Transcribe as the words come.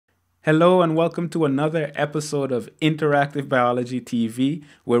Hello and welcome to another episode of Interactive Biology TV,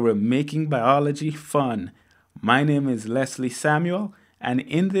 where we're making biology fun. My name is Leslie Samuel, and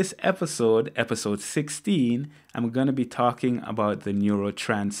in this episode, episode 16, I'm going to be talking about the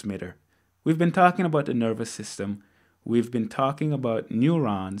neurotransmitter. We've been talking about the nervous system, we've been talking about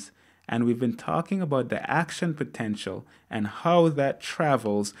neurons, and we've been talking about the action potential and how that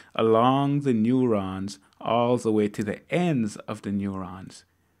travels along the neurons all the way to the ends of the neurons.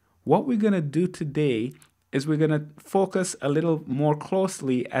 What we're going to do today is we're going to focus a little more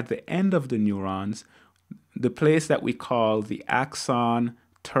closely at the end of the neurons, the place that we call the axon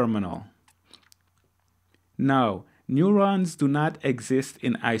terminal. Now, neurons do not exist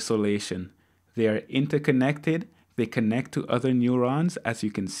in isolation. They are interconnected. They connect to other neurons, as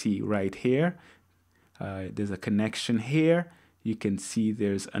you can see right here. There's a connection here. You can see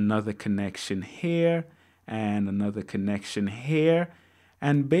there's another connection here and another connection here.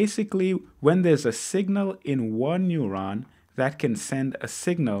 And basically, when there's a signal in one neuron, that can send a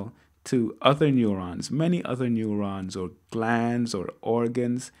signal to other neurons, many other neurons or glands or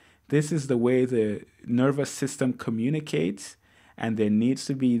organs. This is the way the nervous system communicates, and there needs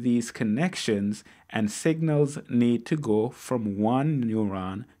to be these connections, and signals need to go from one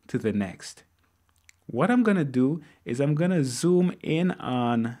neuron to the next. What I'm going to do is I'm going to zoom in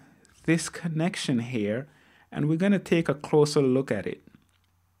on this connection here, and we're going to take a closer look at it.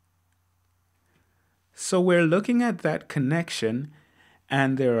 So we're looking at that connection,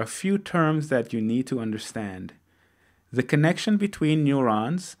 and there are a few terms that you need to understand. The connection between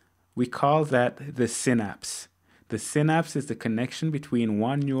neurons, we call that the synapse. The synapse is the connection between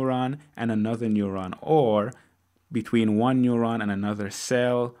one neuron and another neuron, or between one neuron and another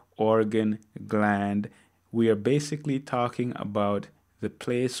cell, organ, gland. We are basically talking about the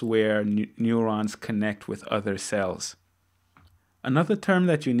place where neurons connect with other cells. Another term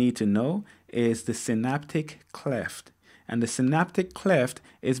that you need to know is the synaptic cleft. And the synaptic cleft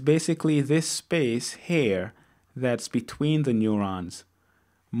is basically this space here that's between the neurons.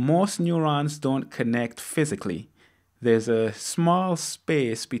 Most neurons don't connect physically. There's a small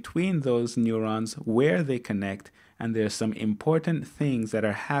space between those neurons where they connect, and there's some important things that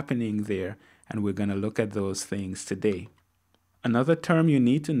are happening there, and we're going to look at those things today. Another term you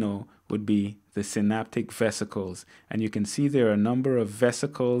need to know would be the synaptic vesicles. And you can see there are a number of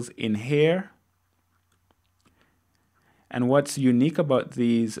vesicles in here. And what's unique about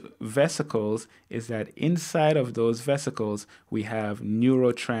these vesicles is that inside of those vesicles, we have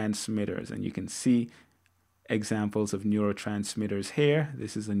neurotransmitters. And you can see examples of neurotransmitters here.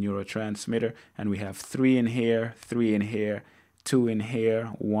 This is a neurotransmitter. And we have 3 in here, 3 in here, 2 in here,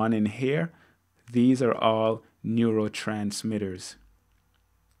 1 in here. These are all neurotransmitters.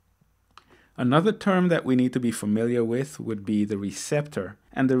 Another term that we need to be familiar with would be the receptor.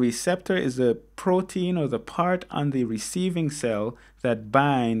 And the receptor is the protein or the part on the receiving cell that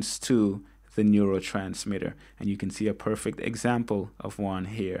binds to the neurotransmitter. And you can see a perfect example of one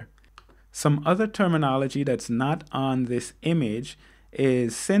here. Some other terminology that's not on this image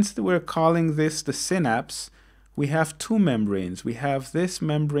is, since we're calling this the synapse, we have 2 membranes. We have this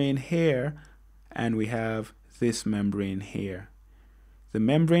membrane here, and we have this membrane here. The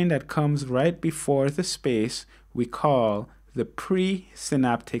membrane that comes right before the space we call the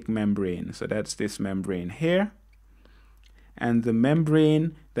presynaptic membrane. So that's this membrane here. And the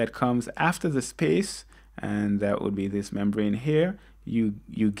membrane that comes after the space, and that would be this membrane here, you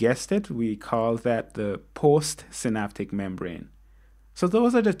guessed it, we call that the postsynaptic membrane. So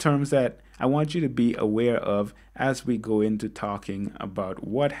those are the terms that I want you to be aware of as we go into talking about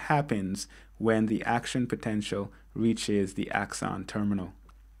what happens when the action potential reaches the axon terminal.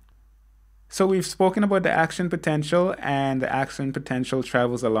 So we've spoken about the action potential, and the action potential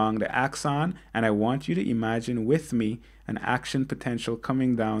travels along the axon, and I want you to imagine with me an action potential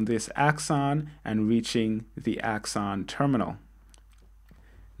coming down this axon and reaching the axon terminal.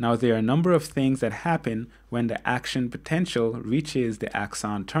 Now, there are a number of things that happen when the action potential reaches the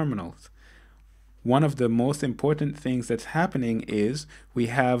axon terminals. One of the most important things that's happening is we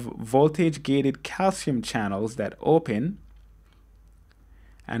have voltage-gated calcium channels that open.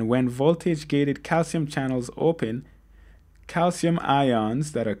 And when voltage-gated calcium channels open, calcium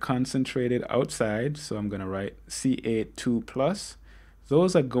ions that are concentrated outside, so I'm going to write C8+,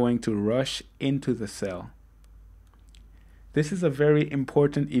 those are going to rush into the cell. This is a very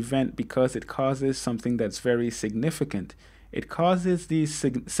important event because it causes something that's very significant. It causes these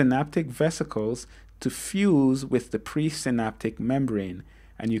synaptic vesicles to fuse with the presynaptic membrane,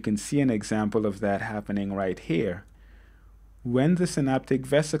 and you can see an example of that happening right here. When the synaptic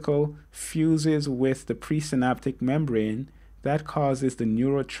vesicle fuses with the presynaptic membrane, that causes the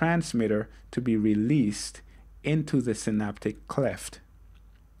neurotransmitter to be released into the synaptic cleft.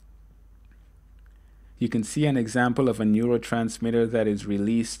 You can see an example of a neurotransmitter that is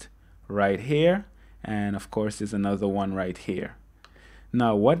released right here, and of course there's another one right here.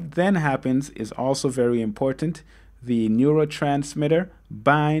 Now what then happens is also very important. The neurotransmitter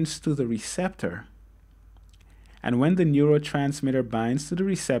binds to the receptor. And when the neurotransmitter binds to the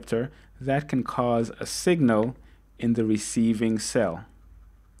receptor, that can cause a signal in the receiving cell.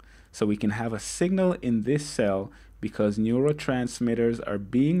 So we can have a signal in this cell because neurotransmitters are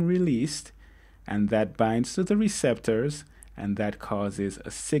being released, and that binds to the receptors, and that causes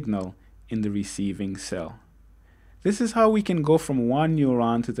a signal in the receiving cell. This is how we can go from one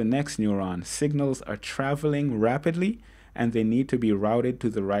neuron to the next neuron. Signals are traveling rapidly, and they need to be routed to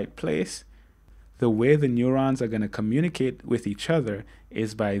the right place. The way the neurons are going to communicate with each other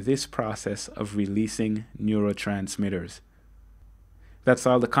is by this process of releasing neurotransmitters. That's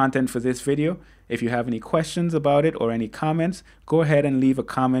all the content for this video. If you have any questions about it or any comments, go ahead and leave a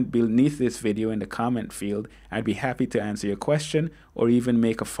comment beneath this video in the comment field. I'd be happy to answer your question or even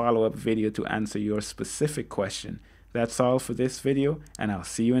make a follow-up video to answer your specific question. That's all for this video, and I'll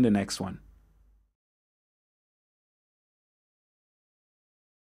see you in the next one.